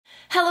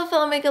Hello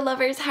fellow makeup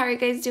lovers, how are you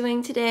guys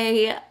doing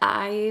today?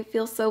 I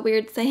feel so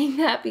weird saying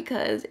that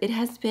because it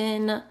has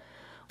been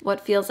what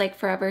feels like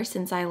forever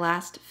since I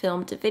last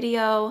filmed a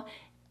video,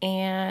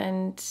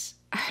 and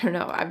I don't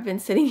know, I've been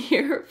sitting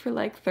here for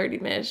like 30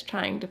 minutes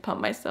trying to pump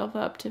myself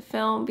up to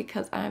film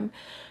because I'm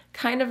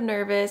kind of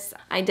nervous.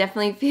 I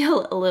definitely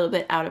feel a little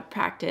bit out of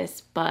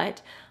practice,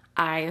 but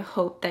I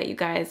hope that you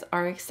guys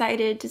are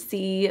excited to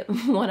see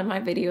one of my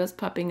videos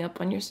popping up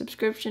on your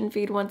subscription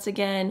feed once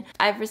again.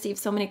 I've received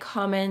so many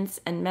comments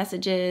and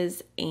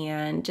messages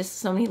and just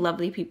so many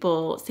lovely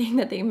people saying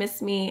that they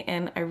miss me,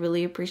 and I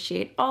really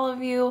appreciate all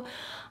of you.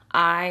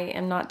 I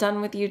am not done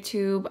with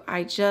YouTube.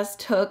 I just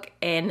took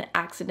an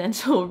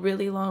accidental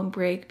really long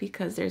break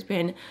because there's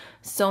been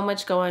so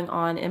much going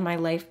on in my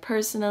life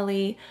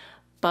personally,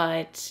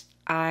 but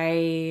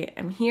I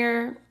am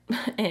here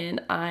and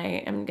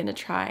I am gonna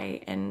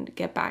try and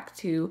get back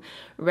to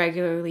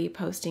regularly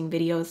posting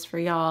videos for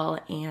y'all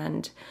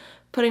and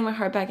putting my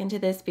heart back into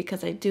this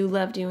because I do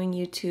love doing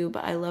YouTube.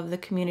 I love the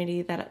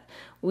community that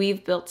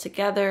we've built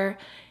together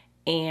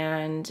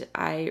and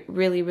I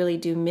really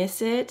do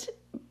miss it.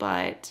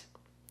 But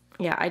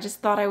yeah, I just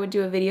thought I would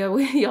do a video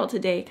with y'all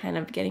today, kind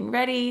of getting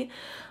ready.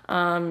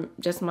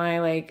 Just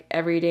my like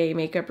everyday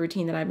makeup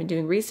routine that I've been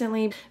doing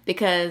recently,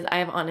 because I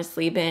have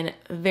honestly been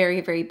very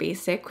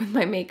basic with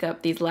my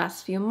makeup these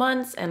last few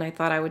months, and I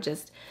thought I would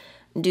just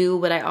do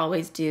what I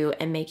always do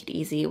and make it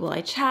easy while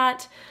I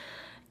chat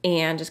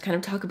and just kind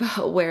of talk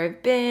about where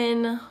I've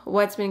been,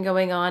 what's been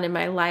going on in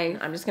my life.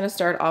 I'm just gonna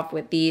start off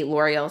with the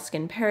L'Oreal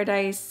Skin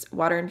Paradise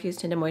Water Infused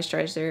Tinted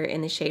Moisturizer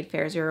in the shade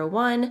Fair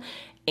 01.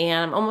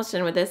 And I'm almost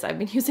done with this. I've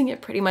been using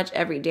it pretty much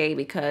every day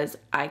because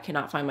I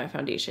cannot find my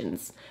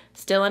foundations.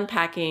 Still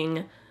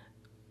unpacking,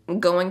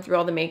 going through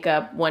all the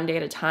makeup one day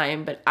at a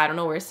time, but I don't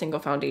know where a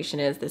single foundation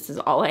is. This is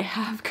all I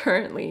have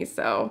currently,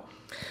 so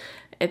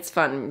it's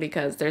fun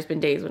because there's been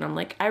days when I'm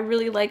like, I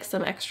really like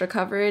some extra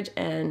coverage,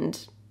 and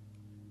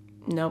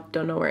nope,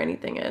 don't know where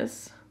anything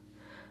is.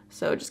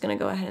 So just gonna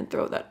go ahead and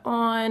throw that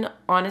on.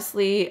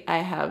 Honestly, I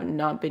have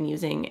not been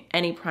using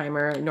any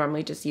primer. I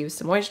normally just use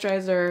some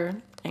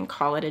moisturizer and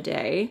call it a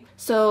day.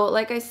 So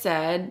like I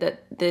said,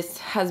 that this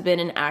has been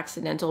an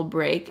accidental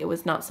break. It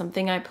was not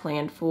something I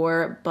planned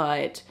for,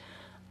 but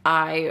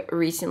I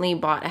recently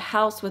bought a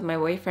house with my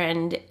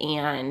boyfriend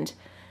and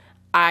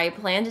I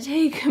planned to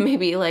take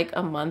maybe like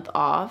a month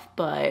off,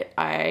 but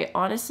I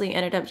honestly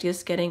ended up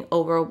just getting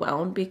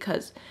overwhelmed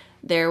because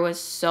there was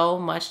so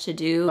much to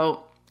do.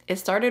 So it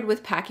started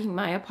with packing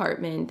my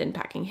apartment, then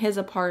packing his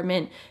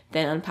apartment,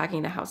 then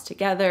unpacking the house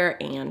together,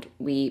 and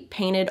we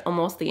painted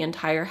almost the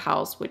entire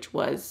house, which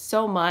was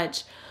so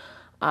much,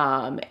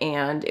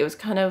 and it was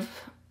kind of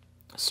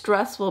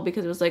stressful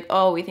because it was like,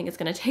 oh, we think it's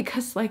gonna take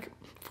us like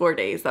 4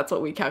 days. That's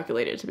what we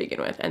calculated to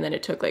begin with, and then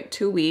it took like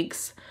 2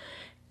 weeks,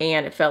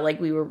 and it felt like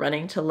we were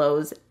running to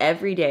Lowe's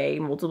every day,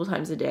 multiple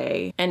times a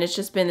day, and it's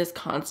just been this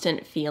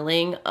constant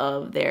feeling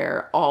of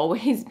there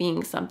always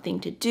being something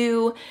to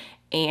do,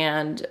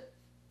 and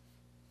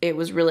it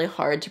was really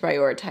hard to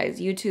prioritize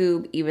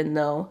YouTube, even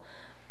though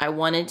I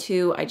wanted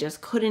to. I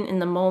just couldn't in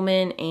the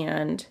moment,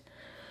 and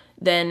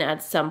then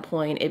at some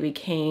point it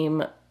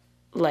became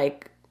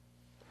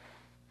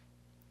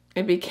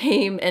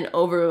an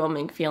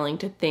overwhelming feeling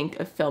to think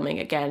of filming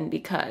again,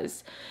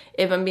 because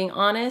if I'm being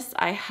honest,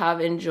 I have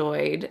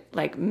enjoyed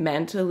like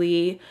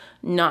mentally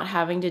not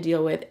having to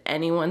deal with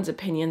anyone's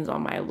opinions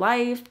on my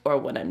life or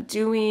what I'm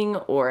doing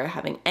or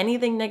having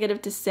anything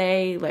negative to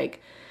say.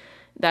 Like,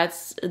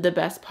 that's the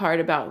best part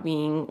about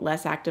being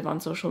less active on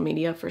social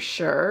media for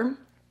sure.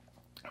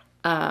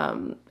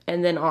 And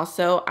then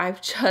also I've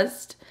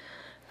just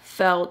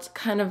felt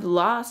kind of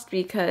lost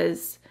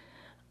because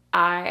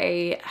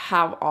I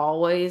have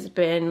always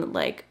been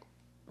like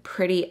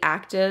pretty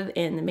active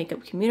in the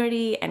makeup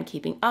community and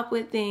keeping up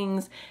with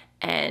things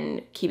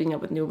and keeping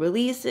up with new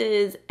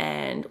releases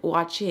and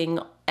watching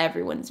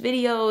everyone's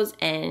videos,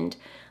 and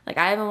like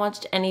I haven't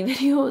watched any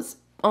videos,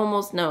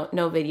 almost no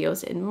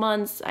videos in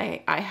months.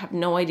 I have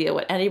no idea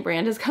what any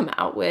brand has come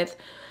out with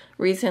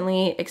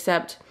recently,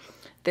 except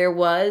there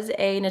was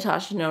a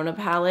Natasha Denona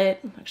palette.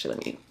 Actually,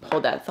 let me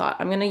hold that thought.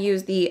 I'm gonna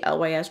use the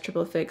LYS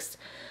Triple Fix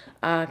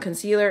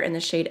concealer in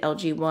the shade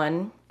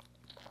LG1.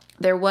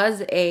 There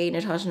was a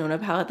Natasha Denona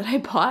palette that I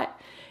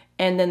bought,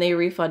 and then they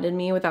refunded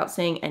me without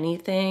saying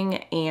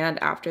anything, and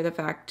after the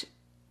fact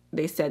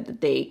they said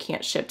that they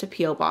can't ship to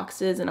P.O.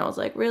 boxes, and I was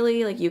like,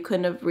 really? Like, you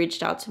couldn't have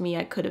reached out to me?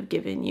 I could have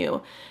given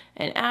you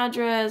an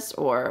address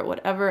or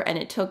whatever, and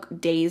it took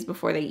days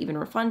before they even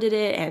refunded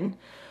it, and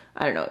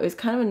I don't know, it was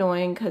kind of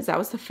annoying because that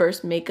was the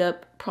first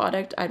makeup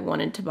product I'd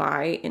wanted to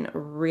buy in a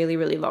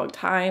really long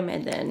time,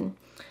 and then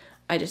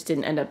I just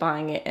didn't end up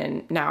buying it,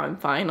 and now I'm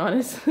fine,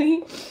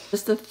 honestly.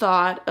 Just the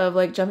thought of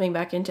like jumping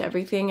back into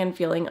everything and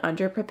feeling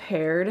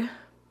underprepared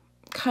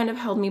kind of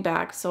held me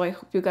back, so I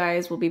hope you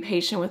guys will be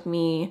patient with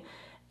me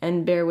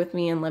and bear with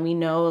me and let me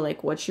know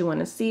like what you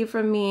want to see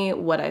from me,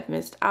 what I've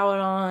missed out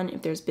on,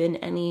 if there's been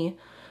any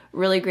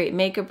really great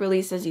makeup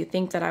releases you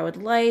think that I would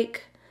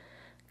like,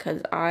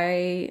 because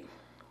I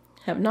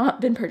have not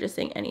been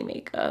purchasing any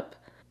makeup.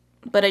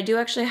 But I do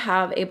actually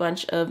have a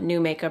bunch of new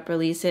makeup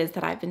releases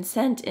that I've been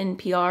sent in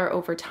PR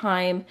over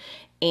time,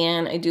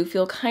 and I do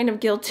feel kind of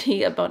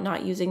guilty about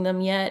not using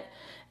them yet.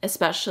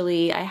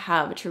 Especially I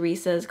have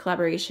Teresa's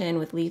collaboration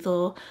with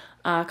Lethal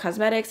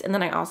Cosmetics, and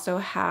then I also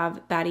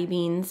have Batty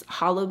Bean's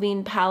Hollow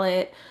Bean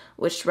palette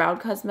with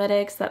Shroud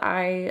Cosmetics that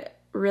I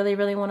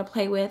really want to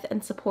play with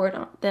and support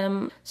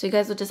them. So you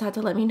guys will just have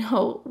to let me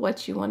know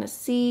what you want to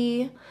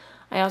see.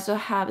 I also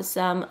have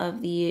some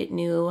of the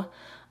new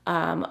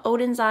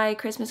Odin's Eye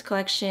Christmas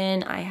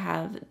collection. I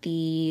have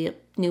the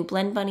new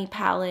Blend Bunny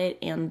palette,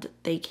 and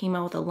they came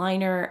out with a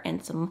liner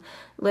and some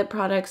lip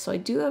products, so I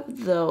do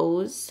have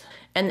those.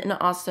 And then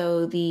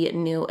also the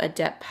new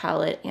Adept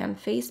palette and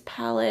face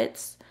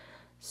palettes.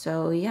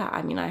 So yeah,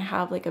 I mean, I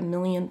have like a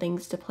million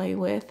things to play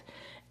with.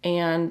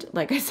 And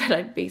like I said,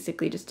 I've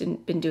basically just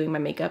been doing my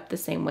makeup the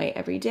same way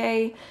every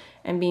day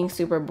and being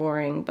super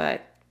boring,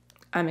 but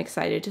I'm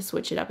excited to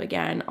switch it up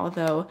again.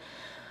 Although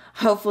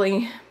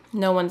hopefully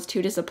no one's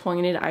too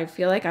disappointed. I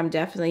feel like I'm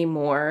definitely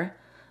more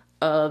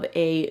of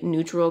a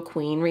neutral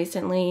queen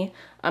recently.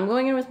 I'm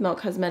going in with Milk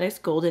Cosmetics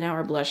Golden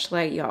Hour Blush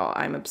Light. Y'all,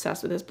 I'm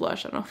obsessed with this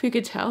blush. I don't know if you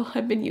could tell.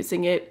 I've been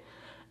using it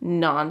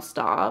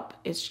non-stop.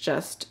 It's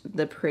just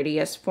the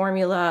prettiest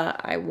formula.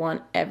 I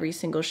want every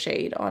single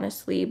shade,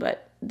 honestly,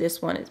 but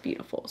this one is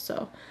beautiful.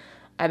 So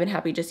I've been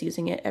happy just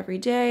using it every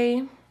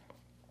day.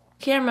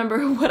 Can't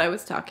remember what I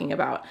was talking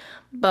about,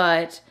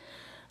 but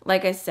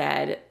like I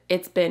said,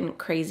 it's been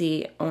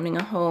crazy owning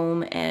a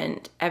home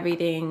and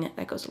everything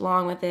that goes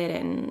along with it,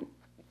 and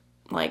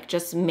like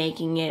just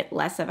making it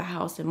less of a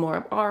house and more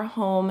of our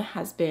home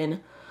has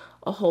been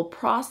a whole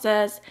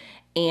process.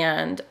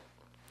 And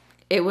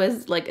it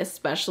was like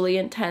especially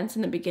intense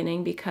in the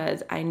beginning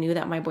because I knew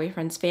that my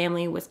boyfriend's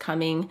family was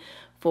coming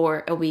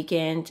for a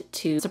weekend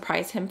to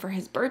surprise him for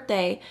his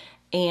birthday,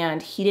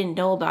 and he didn't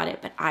know about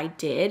it, but I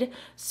did.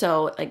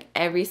 So like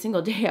every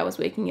single day I was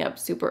waking up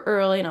super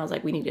early and I was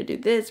like, we need to do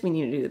this, we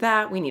need to do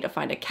that, we need to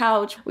find a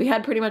couch. We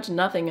had pretty much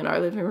nothing in our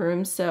living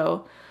room,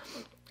 so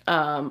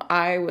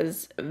I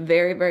was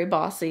very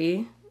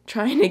bossy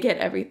trying to get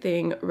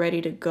everything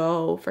ready to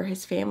go for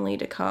his family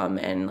to come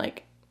and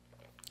like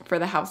for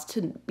the house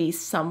to be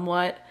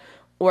somewhat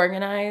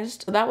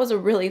organized. So that was a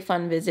really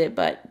fun visit,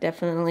 but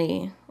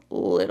definitely a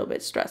little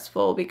bit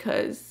stressful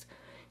because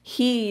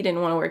he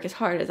didn't want to work as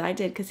hard as I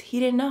did because he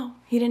didn't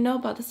know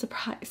about the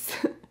surprise.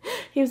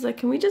 He was like,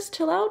 can we just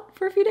chill out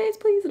for a few days,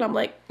 please? And I'm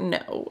like,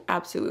 no,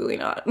 absolutely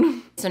not.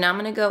 So now I'm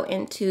going to go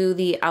into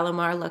the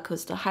Alamar La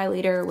Costa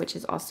highlighter, which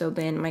has also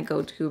been my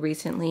go-to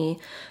recently.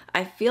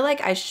 I feel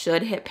like I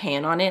should hit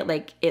pan on it.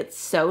 Like it's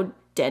so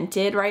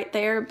dented right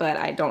there, but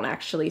I don't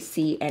actually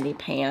see any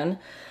pan.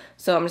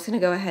 So I'm just going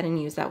to go ahead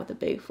and use that with a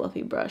big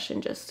fluffy brush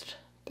and just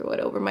throw it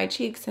over my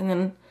cheeks. And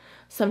then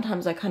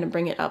sometimes I kind of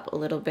bring it up a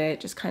little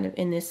bit, just kind of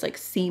in this like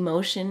C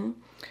motion.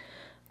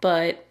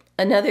 But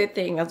another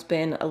thing that's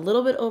been a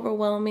little bit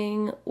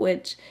overwhelming,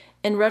 which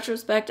in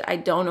retrospect, I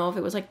don't know if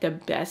it was like the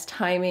best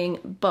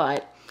timing,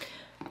 but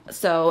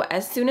so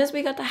as soon as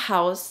we got the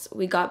house,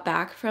 we got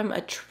back from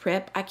a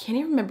trip. I can't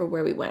even remember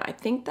where we went. I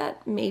think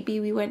that maybe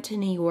we went to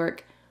New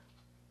York.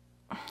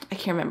 I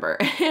can't remember.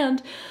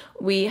 And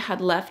we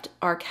had left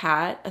our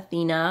cat,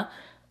 Athena,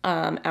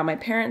 at my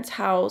parents'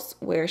 house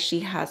where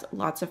she has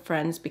lots of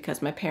friends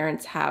because my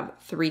parents have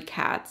 3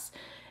 cats.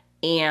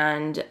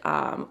 And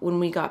when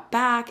we got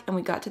back and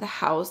we got to the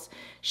house,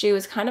 she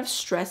was kind of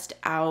stressed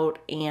out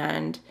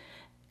and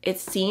it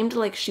seemed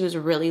like she was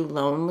really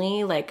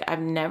lonely. Like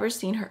I've never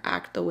seen her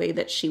act the way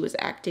that she was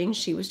acting.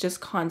 She was just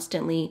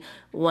constantly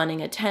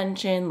wanting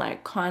attention,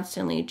 like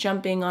constantly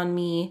jumping on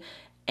me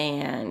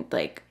and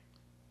like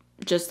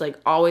just like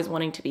always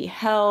wanting to be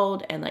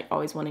held and like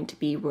always wanting to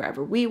be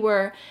wherever we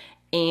were.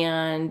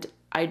 And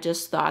I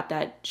just thought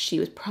that she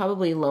was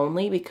probably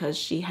lonely because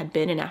she had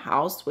been in a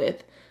house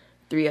with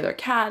 3 other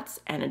cats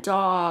and a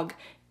dog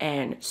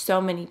and so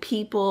many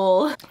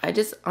people. I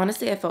just,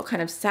 honestly, I felt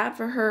kind of sad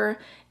for her.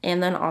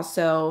 And then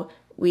also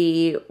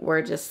we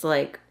were just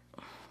like,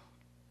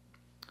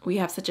 we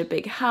have such a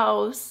big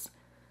house.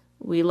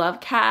 We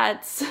love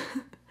cats.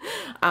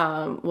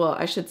 Well,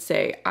 I should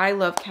say I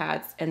love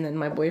cats. And then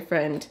my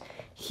boyfriend,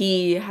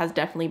 he has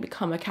definitely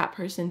become a cat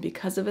person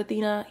because of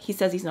Athena. He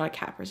says he's not a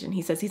cat person.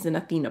 He says he's an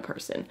Athena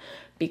person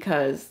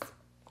because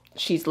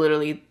she's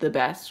literally the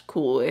best,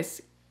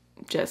 coolest,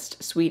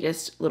 just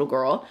sweetest little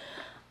girl.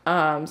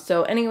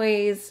 So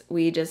anyways,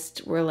 we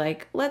just were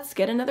like, let's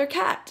get another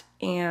cat.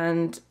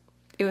 And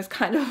it was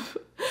kind of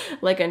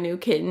like a new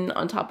kitten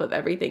on top of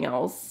everything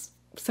else.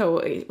 So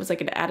it was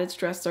like an added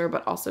stressor,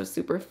 but also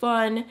super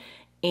fun.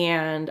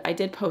 And I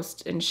did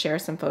post and share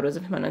some photos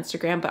of him on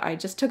Instagram, but I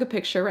just took a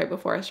picture right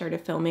before I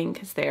started filming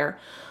because they're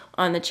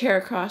on the chair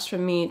across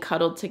from me,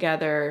 cuddled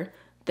together.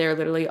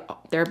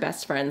 They're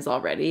best friends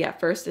already. At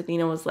first,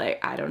 Athena was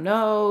like, I don't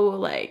know,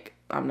 like,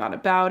 I'm not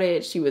about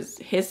it. She was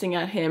hissing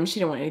at him. She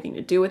didn't want anything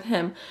to do with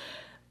him.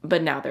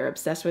 But now they're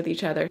obsessed with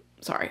each other.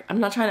 Sorry, I'm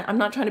not trying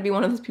to be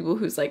one of those people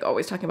who's like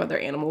always talking about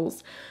their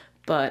animals,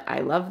 but I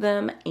love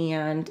them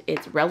and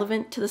it's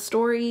relevant to the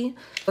story.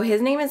 So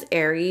his name is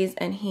Aries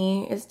and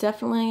he is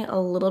definitely a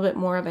little bit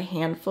more of a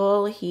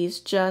handful. He's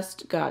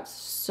just got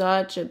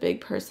such a big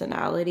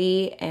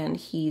personality and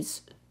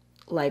he's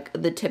like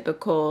the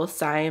typical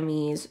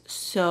Siamese,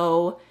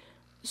 so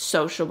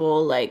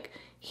sociable. Like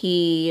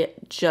he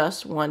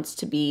just wants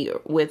to be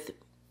with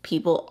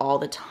people all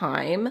the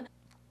time.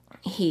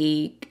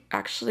 He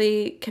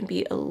actually can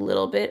be a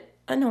little bit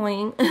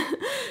annoying.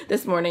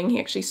 This morning he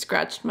actually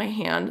scratched my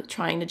hand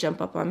trying to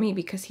jump up on me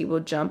because he will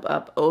jump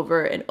up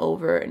over and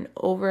over and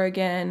over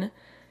again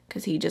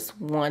because he just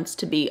wants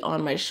to be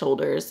on my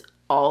shoulders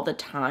all the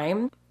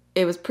time.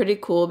 It was pretty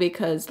cool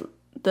because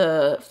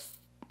the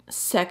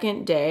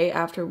second day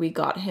after we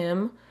got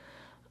him,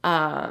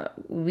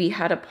 we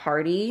had a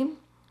party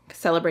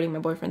celebrating my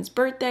boyfriend's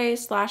birthday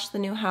 / the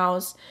new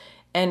house,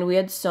 and we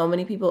had so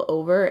many people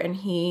over and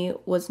he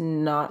was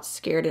not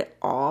scared at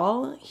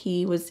all.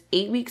 He was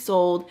 8 weeks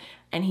old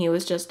and he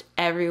was just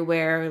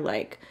everywhere.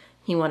 Like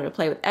he wanted to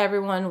play with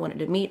everyone, wanted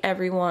to meet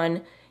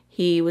everyone.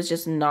 He was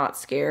just not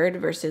scared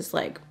versus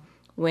like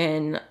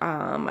when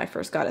I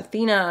first got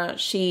Athena,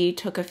 she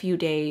took a few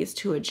days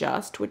to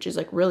adjust, which is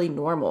like really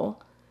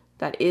normal.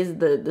 That is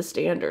the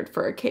standard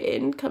for a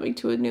kid coming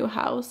to a new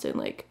house and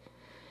like,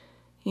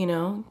 you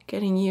know,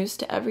 getting used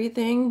to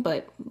everything,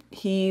 but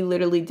he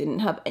literally didn't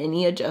have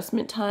any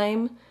adjustment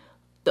time.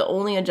 The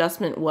only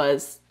adjustment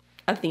was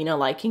Athena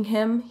liking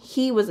him.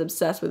 He was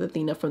obsessed with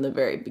Athena from the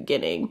very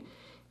beginning.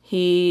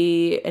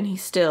 He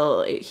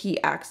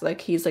acts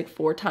like he's like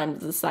 4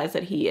 times the size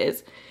that he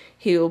is.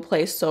 He will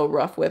play so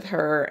rough with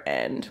her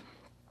and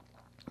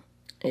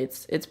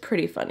it's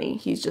pretty funny.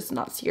 He's just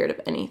not scared of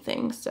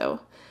anything.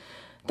 So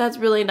that's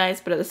really nice,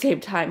 but at the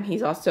same time,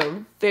 he's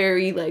also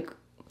very like,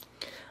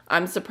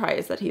 I'm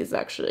surprised that he's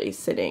actually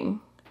sitting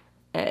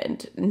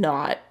and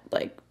not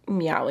like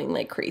meowing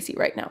like crazy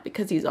right now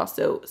because he's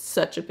also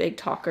such a big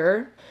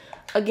talker.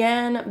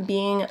 Again,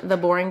 being the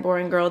boring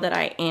girl that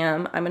I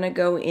am, I'm gonna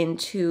go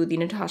into the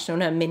Natasha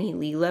Denona Mini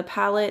Lila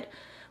palette,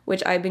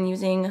 which I've been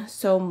using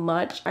so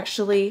much.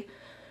 Actually,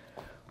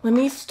 let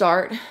me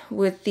start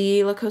with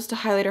the La Costa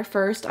highlighter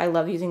first. I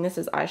love using this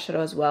as eyeshadow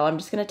as well. I'm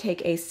just gonna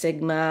take a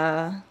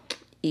Sigma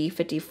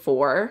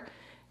E54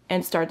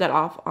 and start that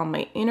off on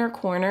my inner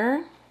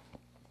corner.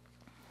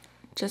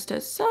 Just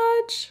as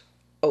such.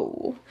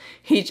 Oh,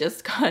 he's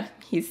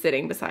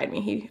sitting beside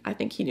me. I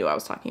think he knew I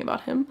was talking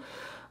about him.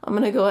 I'm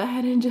gonna go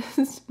ahead and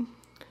just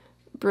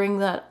bring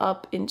that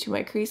up into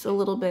my crease a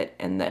little bit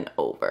and then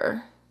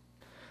over.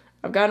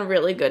 I've gotten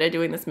really good at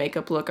doing this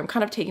makeup look. I'm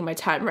kind of taking my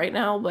time right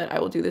now, but I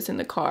will do this in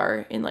the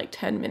car in like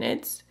 10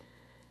 minutes.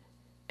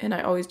 And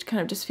I always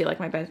kind of just feel like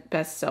my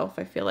best self.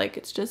 I feel like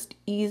it's just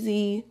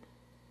easy.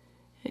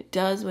 It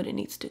does what it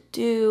needs to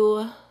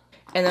do.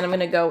 And then I'm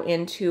gonna go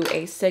into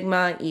a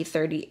Sigma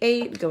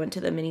E38, go into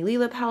the Mini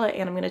Lila palette,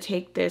 and I'm gonna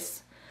take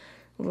this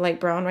light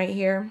brown right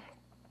here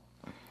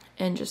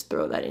and just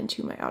throw that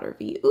into my outer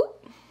V.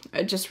 Oop,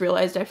 I just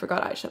realized I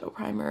forgot eyeshadow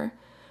primer,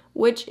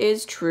 which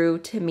is true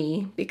to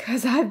me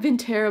because I've been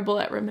terrible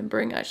at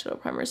remembering eyeshadow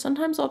primer.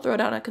 Sometimes I'll throw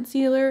down a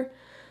concealer,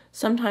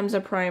 sometimes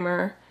a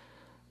primer,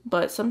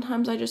 but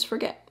sometimes I just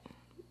forget.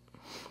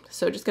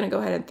 So just gonna go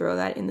ahead and throw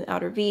that in the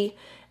outer V.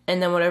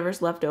 And then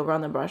whatever's left over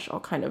on the brush, I'll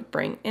kind of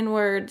bring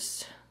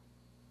inwards,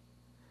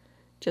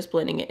 just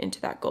blending it into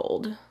that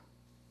gold.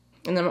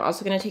 And then I'm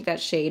also going to take that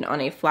shade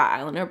on a flat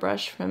eyeliner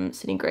brush from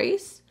Sydney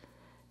Grace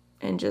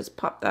and just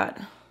pop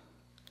that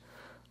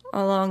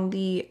along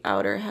the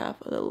outer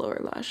half of the lower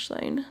lash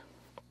line.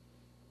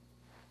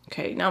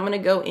 Okay, now I'm going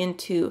to go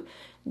into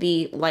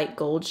the light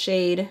gold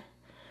shade.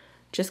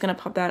 Just going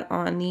to pop that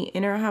on the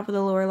inner half of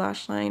the lower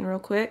lash line real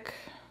quick.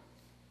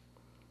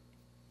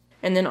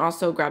 And then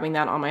also grabbing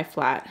that on my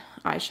flat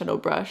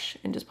eyeshadow brush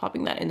and just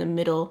popping that in the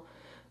middle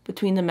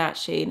between the matte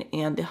shade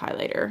and the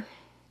highlighter.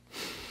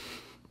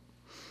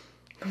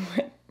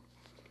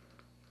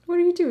 What are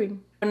you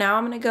doing? Now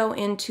I'm going to go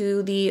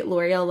into the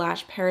L'Oreal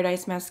Lash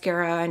Paradise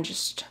mascara and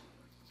just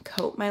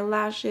coat my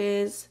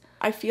lashes.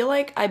 I feel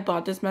like I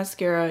bought this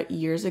mascara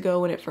years ago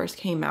when it first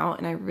came out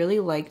and I really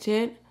liked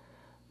it,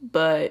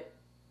 but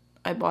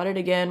I bought it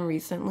again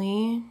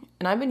recently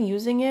and I've been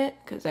using it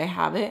because I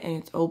have it and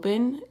it's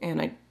open and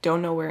I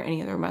don't know where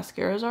any other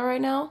mascaras are right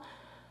now,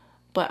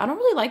 but I don't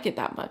really like it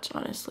that much,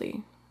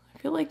 honestly. I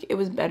feel like it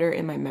was better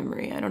in my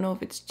memory. I don't know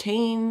if it's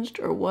changed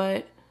or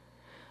what,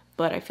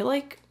 but I feel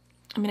like,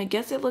 I mean, I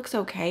guess it looks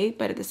okay,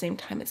 but at the same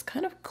time, it's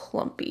kind of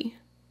clumpy.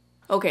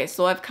 Okay,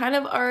 so I've kind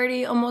of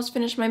already almost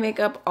finished my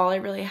makeup. All I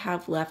really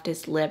have left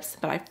is lips,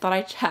 but I thought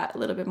I'd chat a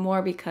little bit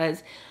more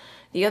because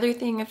the other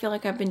thing I feel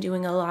like I've been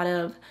doing a lot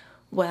of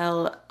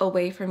well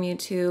away from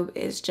YouTube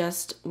is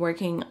just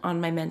working on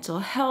my mental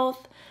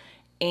health.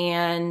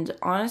 And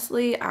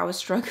honestly, I was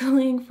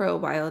struggling for a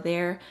while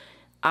there.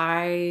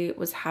 I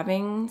was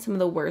having some of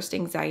the worst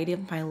anxiety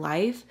of my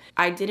life.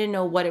 I didn't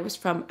know what it was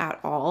from at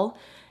all.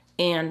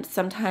 And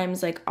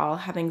sometimes like I'll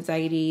have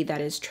anxiety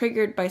that is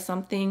triggered by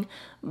something,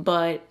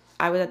 but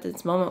I was at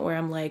this moment where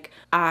I'm like,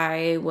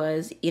 I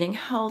was eating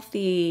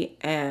healthy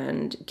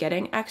and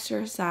getting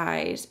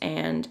exercise,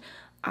 and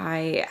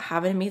I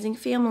have an amazing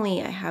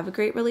family, I have a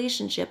great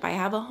relationship, I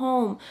have a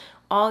home,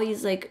 all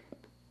these like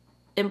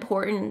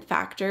important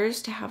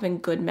factors to having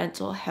good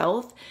mental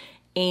health,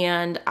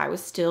 and I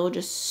was still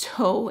just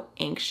so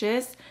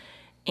anxious.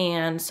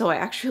 And so I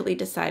actually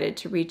decided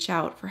to reach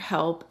out for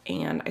help,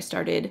 and I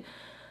started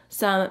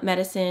some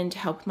medicine to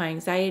help my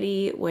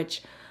anxiety,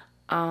 which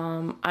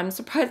I'm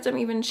surprised I'm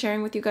even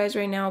sharing with you guys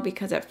right now,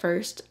 because at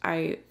first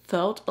I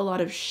felt a lot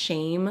of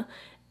shame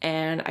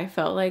and I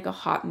felt like a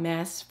hot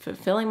mess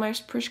fulfilling my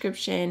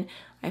prescription.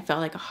 I felt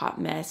like a hot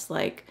mess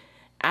like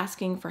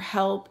asking for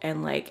help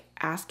and like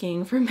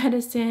asking for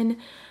medicine,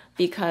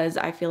 because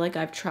I feel like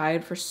I've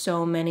tried for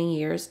so many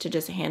years to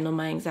just handle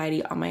my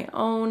anxiety on my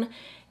own.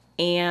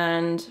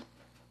 And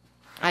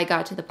I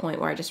got to the point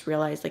where I just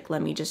realized, like,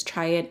 let me just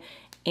try it.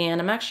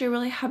 And I'm actually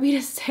really happy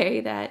to say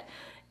that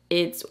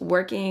it's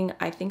working.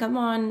 I think I'm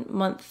on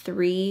month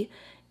 3,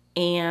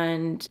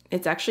 and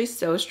it's actually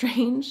so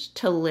strange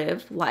to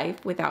live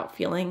life without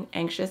feeling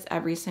anxious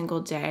every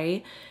single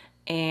day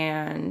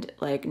and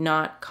like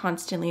not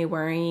constantly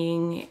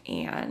worrying.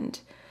 And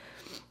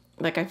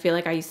like, I feel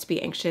like I used to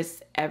be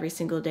anxious every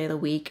single day of the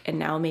week, and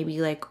now maybe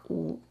like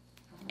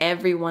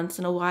every once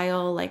in a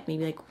while, like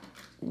maybe like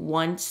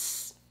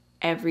once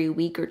every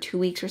week or 2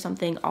 weeks or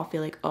something, I'll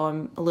feel like, oh,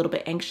 I'm a little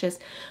bit anxious.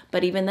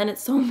 But even then,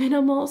 it's so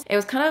minimal. It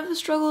was kind of a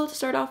struggle to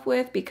start off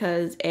with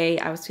because A,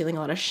 I was feeling a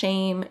lot of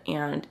shame,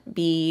 and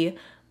B,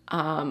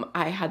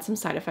 I had some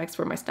side effects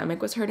where my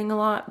stomach was hurting a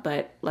lot,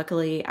 but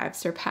luckily I've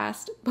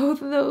surpassed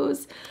both of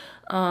those.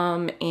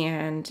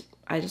 And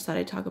I just thought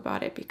I'd talk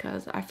about it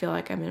because I feel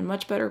like I'm in a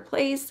much better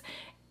place,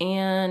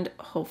 and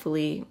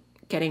hopefully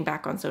getting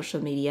back on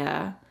social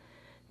media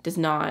does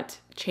not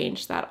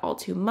change that all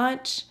too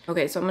much.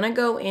 Okay, so I'm gonna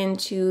go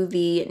into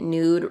the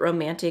Nude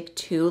Romantic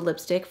 2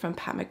 lipstick from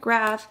Pat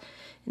McGrath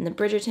in the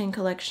Bridgerton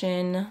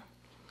collection.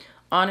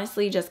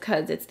 Honestly, just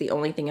cause it's the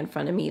only thing in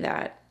front of me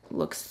that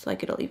looks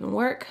like it'll even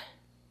work.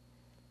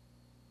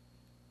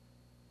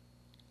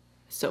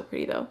 So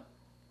pretty though.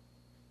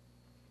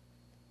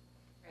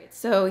 Alright,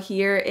 so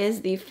here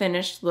is the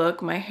finished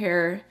look. My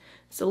hair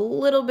is a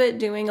little bit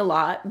doing a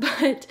lot,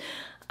 but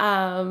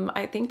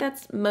I think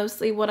that's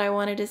mostly what I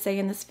wanted to say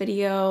in this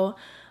video.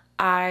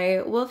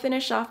 I will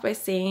finish off by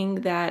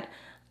saying that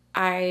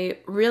I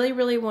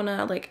really want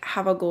to like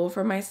have a goal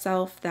for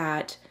myself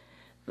that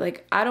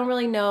like, I don't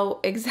really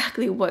know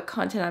exactly what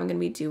content I'm going to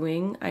be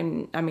doing. I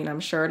mean, I'm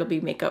sure it'll be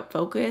makeup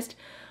focused,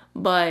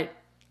 but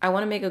I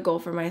want to make a goal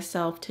for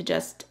myself to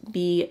just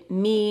be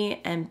me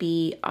and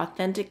be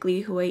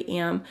authentically who I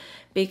am,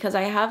 because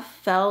I have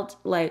felt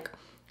like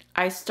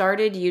I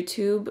started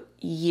YouTube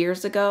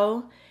years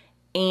ago,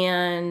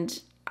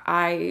 and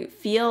I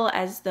feel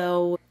as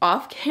though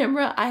off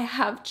camera I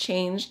have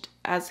changed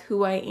as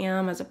who I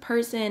am as a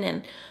person,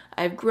 and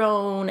I've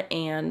grown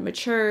and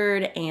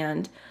matured,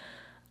 and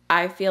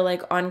I feel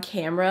like on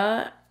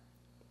camera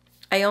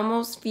I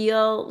almost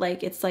feel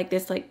like it's like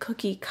this like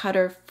cookie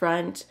cutter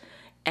front,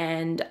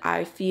 and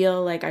I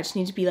feel like I just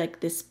need to be like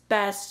this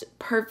best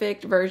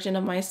perfect version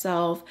of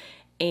myself,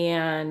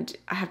 and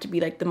I have to be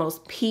like the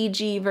most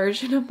PG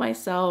version of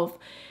myself.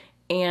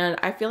 And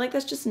I feel like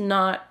that's just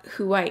not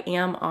who I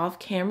am off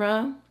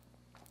camera.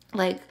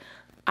 Like,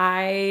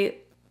 I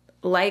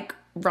like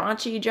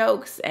raunchy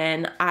jokes,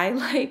 and I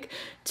like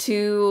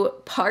to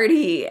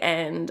party,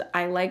 and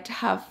I like to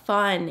have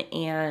fun,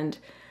 and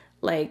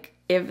like,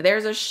 if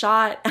there's a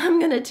shot, I'm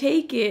gonna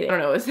take it. I don't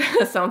know,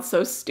 it sounds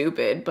so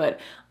stupid, but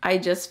I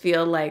just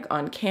feel like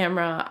on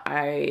camera,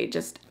 I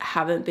just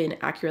haven't been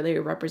accurately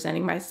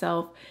representing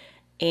myself.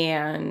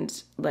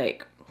 And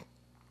like,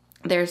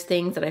 there's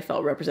things that I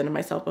felt represented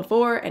myself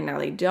before and now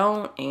they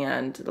don't,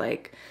 and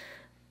like,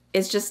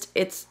 it's just,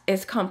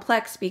 it's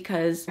complex,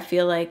 because I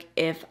feel like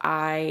if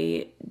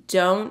I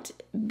don't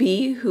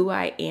be who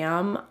I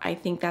am, I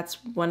think that's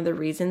one of the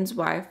reasons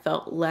why I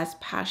felt less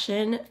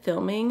passion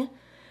filming.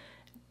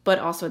 But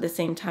also at the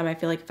same time, I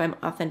feel like if I'm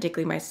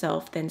authentically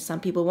myself, then some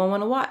people won't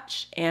want to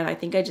watch, and I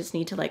think I just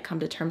need to like come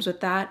to terms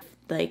with that.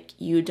 Like,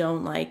 you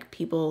don't like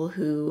people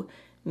who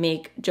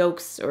make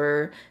jokes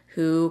or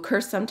who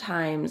curse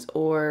sometimes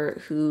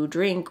or who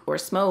drink or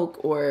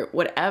smoke or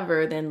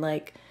whatever, then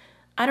like,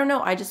 I don't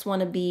know, I just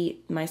want to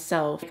be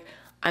myself.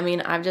 I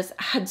mean, I've just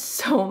had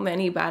so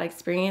many bad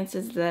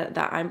experiences that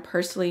I'm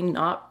personally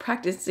not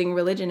practicing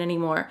religion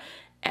anymore,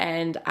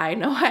 and I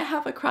know I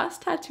have a cross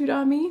tattooed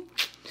on me,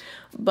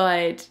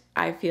 but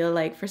I feel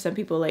like for some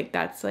people, like,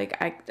 that's like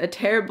a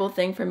terrible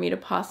thing for me to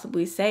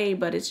possibly say,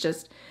 but it's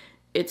just,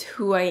 it's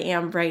who I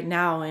am right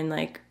now, and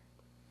like,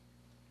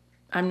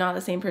 I'm not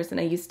the same person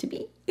I used to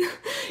be.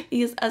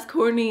 Is as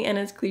corny and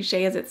as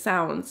cliche as it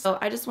sounds. So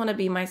I just want to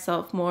be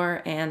myself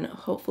more, and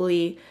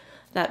hopefully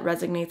that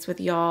resonates with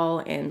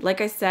y'all. And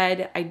like I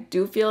said, I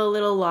do feel a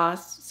little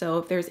lost. So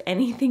if there's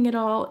anything at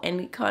all,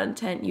 any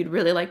content you'd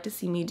really like to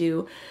see me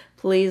do,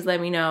 please let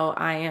me know.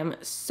 I am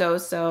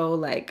so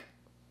like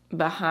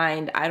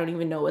behind. I don't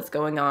even know what's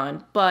going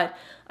on, but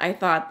I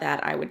thought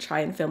that I would try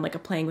and film like a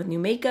playing with new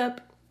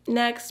makeup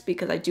next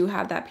because I do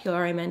have that PR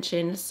I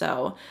mentioned.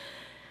 So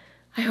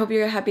I hope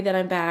you're happy that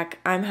I'm back.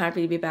 I'm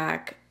happy to be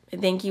back.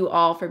 Thank you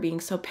all for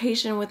being so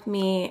patient with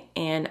me,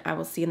 and I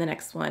will see you in the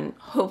next one,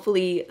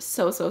 hopefully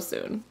so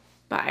soon.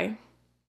 Bye.